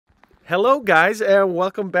Hello guys and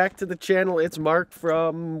welcome back to the channel. It's Mark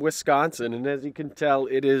from Wisconsin, and as you can tell,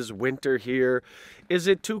 it is winter here. Is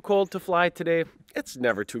it too cold to fly today? It's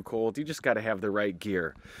never too cold. You just got to have the right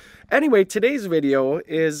gear. Anyway, today's video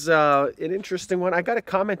is an interesting one. I got a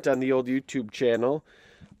comment on the old YouTube channel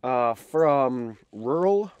from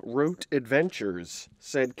Rural Route Adventures.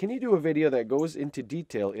 Said, can you do a video that goes into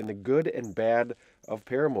detail in the good and bad of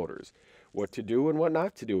paramotors? What to do and what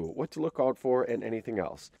not to do, what to look out for, and anything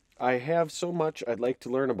else. I have so much I'd like to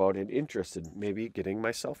learn about and interested maybe getting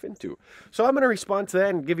myself into. So I'm going to respond to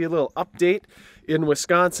that and give you a little update. In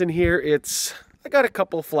Wisconsin here, I got a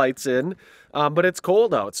couple flights in, but it's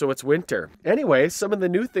cold out, so it's winter. Anyway, some of the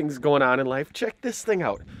new things going on in life. Check this thing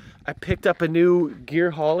out. I picked up a new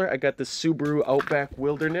gear hauler. I got the Subaru Outback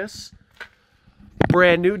Wilderness.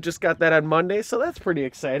 Brand new, just got that on Monday, so that's pretty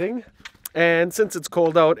exciting. And since it's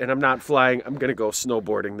cold out and I'm not flying, I'm going to go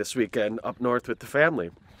snowboarding this weekend up north with the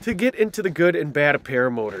family. To get into the good and bad of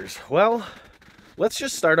paramotors, well, let's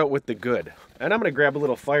just start out with the good. And I'm going to grab a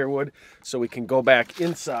little firewood so we can go back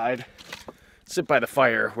inside, sit by the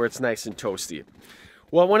fire where it's nice and toasty.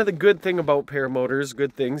 Well, one of the good things about paramotors,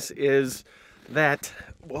 is that,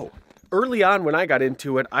 early on when I got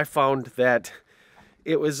into it, I found that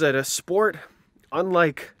it was a sport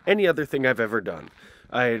unlike any other thing I've ever done.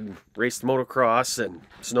 I raced motocross and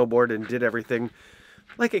snowboarded and did everything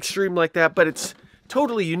like extreme like that, but it's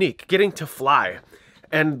totally unique, getting to fly.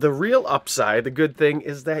 And the real upside, the good thing,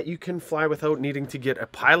 is that you can fly without needing to get a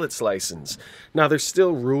pilot's license. Now, there's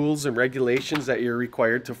still rules and regulations that you're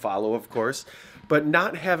required to follow, of course, but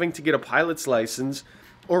not having to get a pilot's license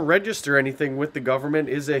or register anything with the government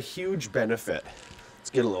is a huge benefit. Let's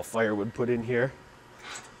get a little firewood put in here.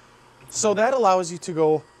 So that allows you to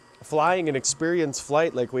go flying and experience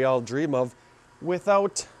flight like we all dream of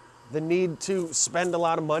without the need to spend a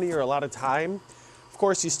lot of money or a lot of time. Of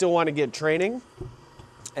course, you still want to get training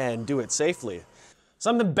and do it safely.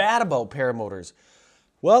 Something bad about paramotors.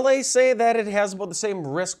 Well, they say that it has about the same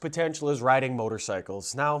risk potential as riding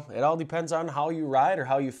motorcycles. Now, it all depends on how you ride or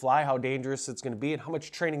how you fly, how dangerous it's going to be, and how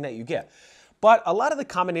much training that you get. But a lot of the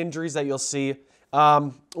common injuries that you'll see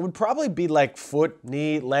would probably be like foot,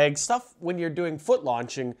 knee, leg, stuff when you're doing foot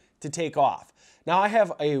launching to take off. Now, I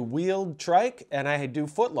have a wheeled trike and I do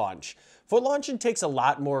foot launch. Foot launching takes a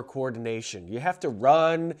lot more coordination. You have to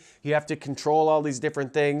run, you have to control all these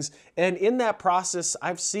different things. And in that process,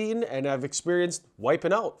 I've seen and I've experienced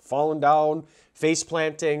wiping out, falling down, face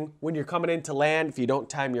planting. When you're coming into land, if you don't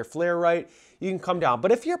time your flare right, you can come down.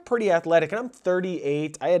 But if you're pretty athletic, and I'm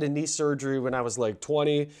 38, I had a knee surgery when I was like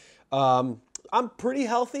 20. I'm pretty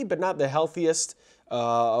healthy, but not the healthiest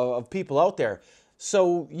of people out there.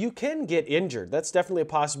 So you can get injured. That's definitely a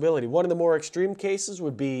possibility. One of the more extreme cases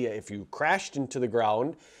would be if you crashed into the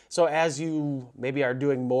ground. So as you maybe are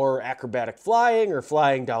doing more acrobatic flying or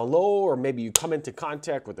flying down low, or maybe you come into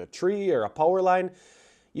contact with a tree or a power line,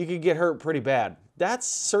 you could get hurt pretty bad. That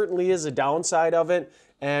certainly is a downside of it,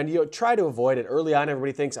 and you try to avoid it. Early on,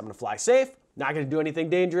 everybody thinks, I'm going to fly safe, not going to do anything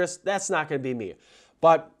dangerous. That's not going to be me.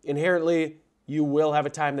 But inherently, you will have a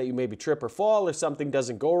time that you maybe trip or fall or something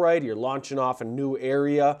doesn't go right. You're launching off a new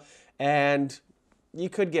area and you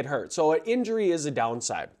could get hurt. So an injury is a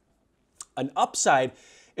downside. An upside,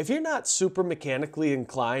 if you're not super mechanically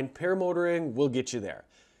inclined, paramotoring will get you there.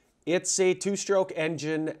 It's a two-stroke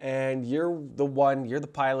engine and you're the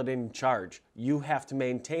pilot in charge. You have to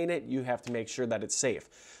maintain it. You have to make sure that it's safe.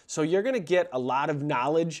 So you're going to get a lot of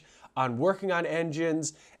knowledge on working on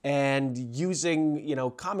engines and using,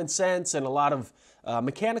 common sense and a lot of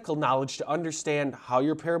mechanical knowledge to understand how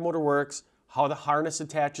your paramotor works, how the harness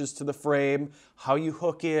attaches to the frame, how you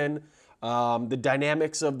hook in, the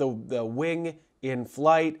dynamics of the wing in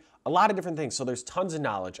flight, a lot of different things. So there's tons of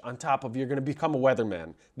knowledge on top of you're going to become a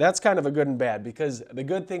weatherman. That's kind of a good and bad, because the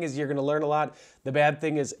good thing is you're going to learn a lot. The bad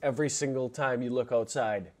thing is every single time you look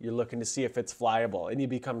outside, you're looking to see if it's flyable, and you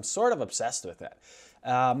become sort of obsessed with it.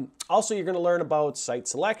 Also, you're going to learn about site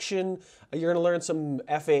selection. You're going to learn some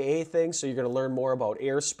FAA things, so you're going to learn more about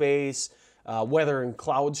airspace, weather and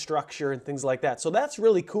cloud structure, and things like that. So that's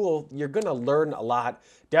really cool. You're going to learn a lot,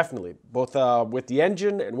 definitely, both with the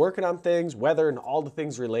engine and working on things, weather, and all the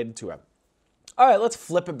things related to it. All right, let's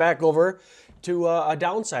flip it back over to a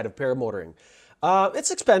downside of paramotoring. It's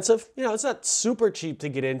expensive. It's not super cheap to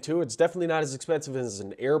get into. It's definitely not as expensive as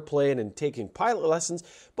an airplane and taking pilot lessons,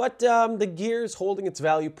 but the gear is holding its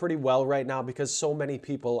value pretty well right now because so many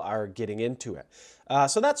people are getting into it.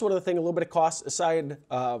 So that's one of the things, a little bit of cost aside,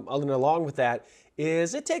 along with that,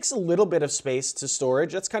 is it takes a little bit of space to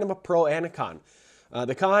storage. That's kind of a pro and a con.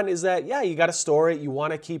 The con is that, yeah, you got to store it. You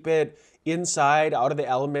want to keep it inside, out of the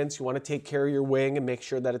elements. You want to take care of your wing and make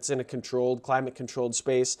sure that it's in a controlled, climate-controlled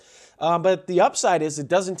space. But the upside is it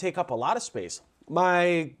doesn't take up a lot of space.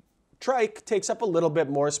 My trike takes up a little bit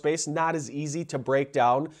more space, not as easy to break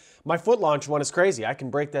down. My foot launch one is crazy. I can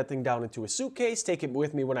break that thing down into a suitcase, take it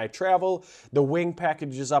with me when I travel. The wing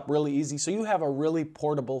packages up really easy, so you have a really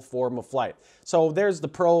portable form of flight. So there's the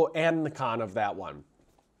pro and the con of that one.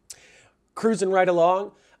 Cruising right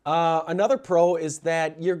along. Another pro is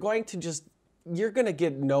that you're going to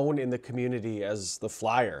get known in the community as the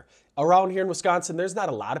flyer. Around here in Wisconsin, there's not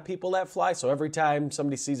a lot of people that fly, so every time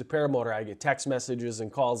somebody sees a paramotor, I get text messages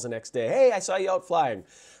and calls the next day. Hey, I saw you out flying.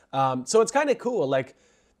 So it's kind of cool. Like,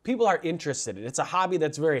 people are interested. It's a hobby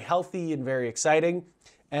that's very healthy and very exciting,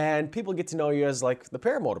 and people get to know you as like the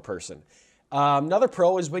paramotor person. Another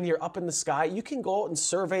pro is when you're up in the sky, you can go out and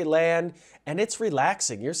survey land, and it's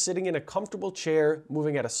relaxing. You're sitting in a comfortable chair,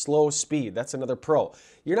 moving at a slow speed. That's another pro.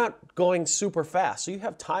 You're not going super fast, so you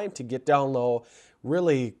have time to get down low,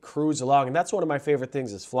 really cruise along. And that's one of my favorite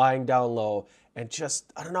things, is flying down low and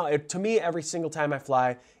just, I don't know, to me, every single time I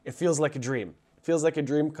fly, it feels like a dream. It feels like a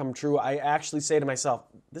dream come true. I actually say to myself,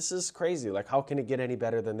 this is crazy. Like, how can it get any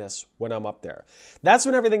better than this when I'm up there? That's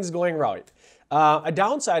when everything's going right. A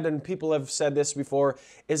downside, and people have said this before,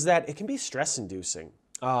 is that it can be stress-inducing.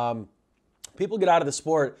 People get out of the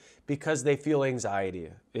sport because they feel anxiety.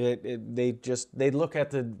 They look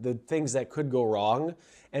at the things that could go wrong,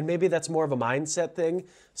 and maybe that's more of a mindset thing.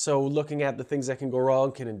 So looking at the things that can go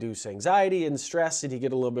wrong can induce anxiety and stress, and you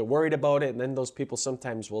get a little bit worried about it, and then those people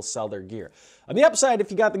sometimes will sell their gear. On the upside, if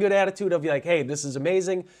you got the good attitude of like, hey, this is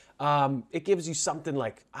amazing, it gives you something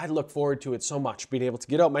like, I look forward to it so much, being able to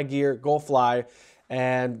get out my gear, go fly.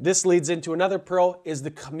 And this leads into another pro, is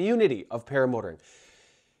the community of paramotoring.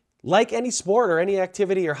 Like any sport or any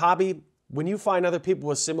activity or hobby, when you find other people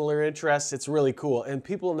with similar interests, it's really cool. And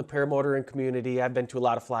people in the paramotoring community, I've been to a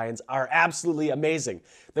lot of fly-ins, are absolutely amazing.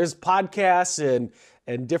 There's podcasts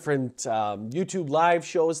and different YouTube live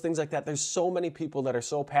shows, things like that. There's so many people that are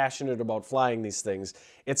so passionate about flying these things.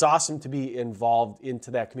 It's awesome to be involved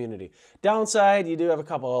into that community. Downside, you do have a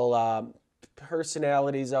couple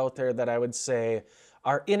personalities out there that I would say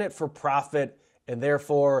are in it for profit, and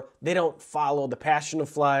therefore they don't follow the passion of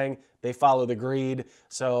flying, they follow the greed,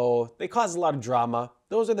 so they cause a lot of drama.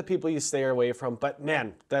 Those are the people you stay away from, but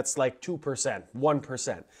man, that's like 2%,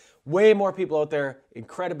 1%. Way more people out there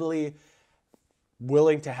incredibly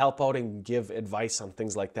willing to help out and give advice on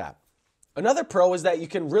things like that. Another pro is that you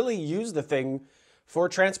can really use the thing for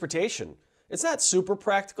transportation. It's not super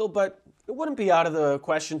practical, but it wouldn't be out of the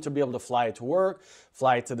question to be able to fly it to work,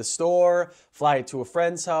 fly it to the store, fly it to a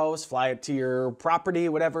friend's house, fly it to your property,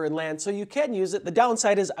 whatever, and land. So you can use it. The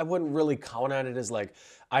downside is I wouldn't really count on it as like,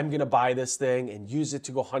 I'm going to buy this thing and use it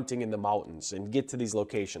to go hunting in the mountains and get to these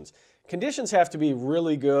locations. Conditions have to be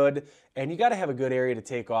really good, and you got to have a good area to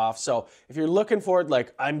take off. So if you're looking for it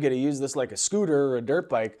like, I'm going to use this like a scooter or a dirt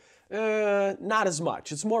bike, not as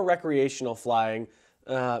much. It's more recreational flying.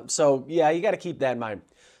 So yeah, you got to keep that in mind.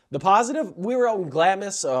 The positive, we were out in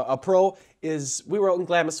Glamis, a pro, is we were out in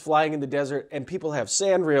Glamis flying in the desert, and people have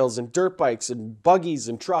sand rails and dirt bikes and buggies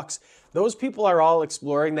and trucks. Those people are all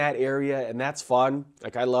exploring that area, and that's fun.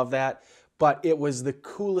 Like, I love that. But it was the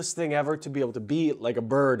coolest thing ever to be able to be like a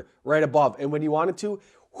bird right above. And when you wanted to,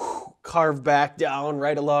 carve back down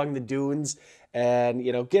right along the dunes and,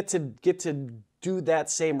 you know, get to do that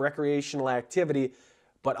same recreational activity,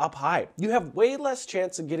 but up high. You have way less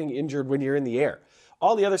chance of getting injured when you're in the air.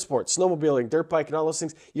 All the other sports, snowmobiling, dirt bike, and all those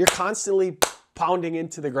things, you're constantly pounding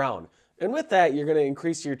into the ground. And with that, you're going to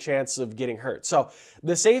increase your chance of getting hurt. So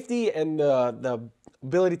the safety and the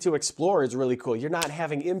ability to explore is really cool. You're not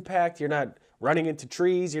having impact. You're not running into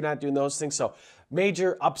trees. You're not doing those things. So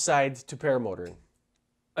major upside to paramotoring.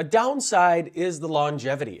 A downside is the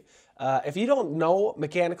longevity. If you don't know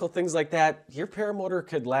mechanical things like that, your paramotor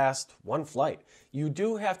could last one flight. You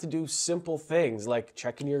do have to do simple things like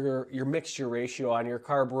checking your mixture ratio on your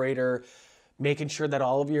carburetor, making sure that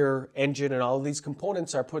all of your engine and all of these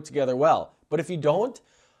components are put together well. But if you don't,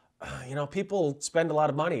 you know, people spend a lot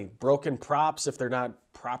of money. Broken props if they're not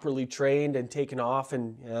properly trained and taken off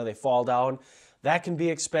and, you know, they fall down. That can be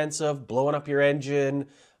expensive. Blowing up your engine,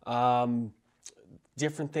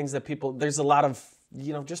 different things that people, there's a lot of,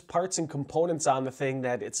 you know, just parts and components on the thing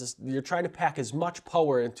that you're trying to pack as much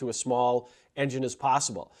power into a small engine as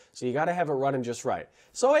possible. So you got to have it running just right.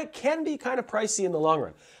 So it can be kind of pricey in the long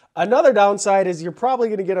run. Another downside is you're probably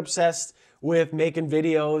going to get obsessed with making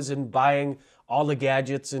videos and buying all the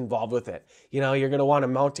gadgets involved with it. You know, you're going to want to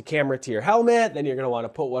mount a camera to your helmet, then you're going to want to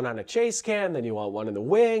put one on a chase cam, then you want one in the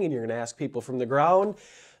wing, and you're going to ask people from the ground.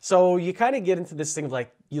 So you kind of get into this thing of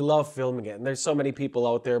like, you love filming it. And there's so many people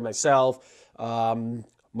out there, myself,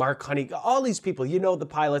 Marc, all these people, you know, the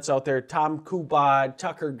pilots out there, Tom Kubod,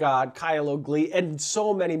 Tucker God, Kyle O'Glee, and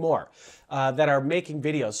so many more that are making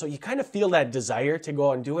videos. So you kind of feel that desire to go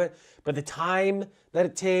out and do it, but the time that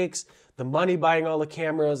it takes, the money buying all the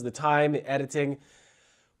cameras, the time, the editing,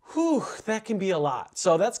 whew, that can be a lot.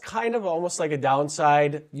 So that's kind of almost like a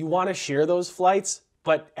downside. You want to share those flights,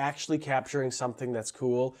 but actually capturing something that's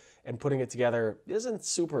cool and putting it together isn't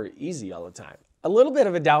super easy all the time. A little bit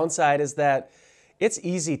of a downside is that it's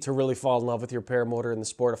easy to really fall in love with your paramotor in the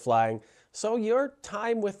sport of flying. So your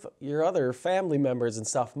time with your other family members and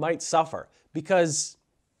stuff might suffer because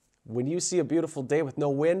when you see a beautiful day with no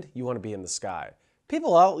wind, you want to be in the sky.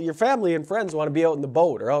 People out, your family and friends want to be out in the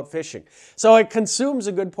boat or out fishing. So it consumes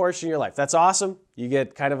a good portion of your life. That's awesome. You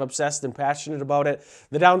get kind of obsessed and passionate about it.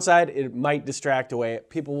 The downside, it might distract away.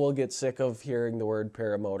 People will get sick of hearing the word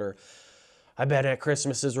paramotor. I bet at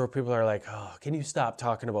Christmases where people are like, oh, can you stop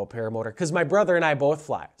talking about paramotor? Because my brother and I both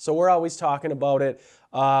fly. So we're always talking about it.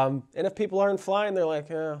 And if people aren't flying, they're like,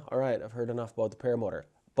 all right, I've heard enough about the paramotor.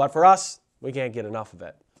 But for us, we can't get enough of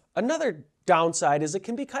it. Another downside is it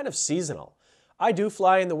can be kind of seasonal. I do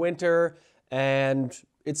fly in the winter and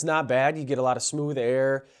it's not bad. You get a lot of smooth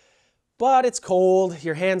air, but it's cold.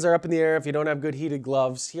 Your hands are up in the air. If you don't have good heated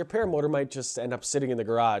gloves, your paramotor might just end up sitting in the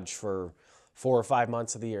garage for 4 or 5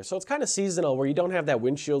 months of the year. So it's kind of seasonal where you don't have that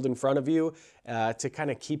windshield in front of you to kind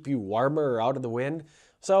of keep you warmer or out of the wind.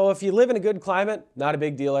 So if you live in a good climate, not a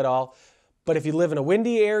big deal at all. But if you live in a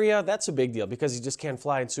windy area, that's a big deal because you just can't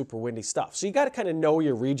fly in super windy stuff. So you got to kind of know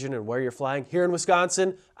your region and where you're flying. Here in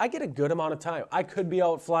Wisconsin, I get a good amount of time. I could be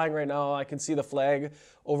out flying right now. I can see the flag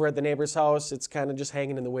over at the neighbor's house. It's kind of just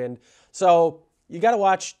hanging in the wind. So you got to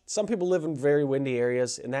watch. Some people live in very windy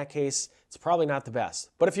areas. In that case, it's probably not the best.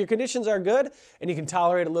 But if your conditions are good and you can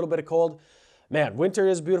tolerate a little bit of cold, man, winter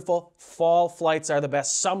is beautiful. Fall flights are the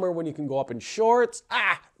best. Summer when you can go up in shorts,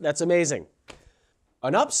 that's amazing.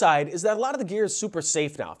 An upside is that a lot of the gear is super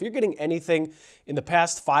safe now. If you're getting anything in the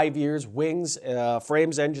past 5 years, wings,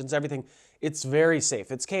 frames, engines, everything, it's very safe.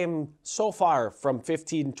 It's came so far from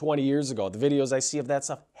 15, 20 years ago. The videos I see of that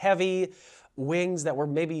stuff, heavy wings that were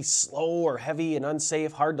maybe slow or heavy and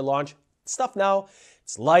unsafe, hard to launch. Stuff now,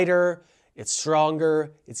 it's lighter, it's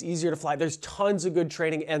stronger, it's easier to fly. There's tons of good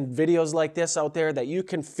training and videos like this out there that you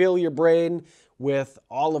can fill your brain with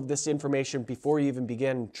all of this information before you even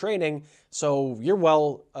begin training, so you're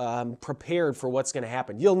well prepared for what's going to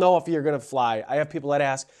happen. You'll know if you're going to fly. I have people that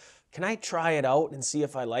ask, can I try it out and see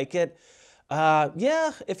if I like it?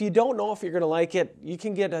 Yeah, if you don't know if you're going to like it, you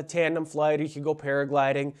can get a tandem flight or you can go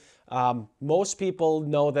paragliding. Most people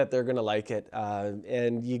know that they're going to like it,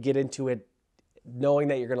 and you get into it knowing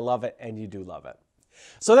that you're going to love it, and you do love it.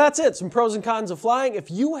 So that's it, some pros and cons of flying. If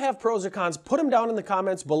you have pros or cons, put them down in the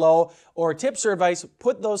comments below, or tips or advice,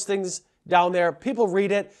 put those things down there. People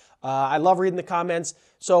read it. I love reading the comments.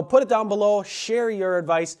 So put it down below, share your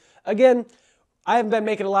advice. Again, I haven't been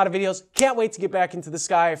making a lot of videos. Can't wait to get back into the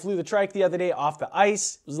sky. I flew the trike the other day off the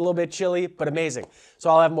ice. It was a little bit chilly, but amazing. So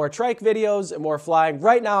I'll have more trike videos and more flying.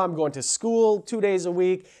 Right now I'm going to school 2 days a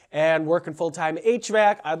week and working full-time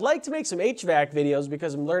HVAC. I'd like to make some HVAC videos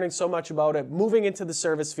because I'm learning so much about it, moving into the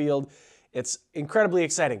service field. It's incredibly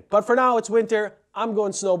exciting. But for now, it's winter. I'm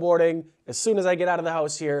going snowboarding as soon as I get out of the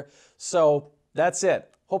house here. So that's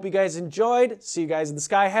it. Hope you guys enjoyed. See you guys in the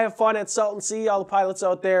sky. Have fun at Salton Sea, all the pilots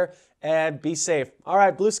out there. And be safe. All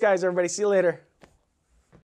right, blue skies, everybody. See you later.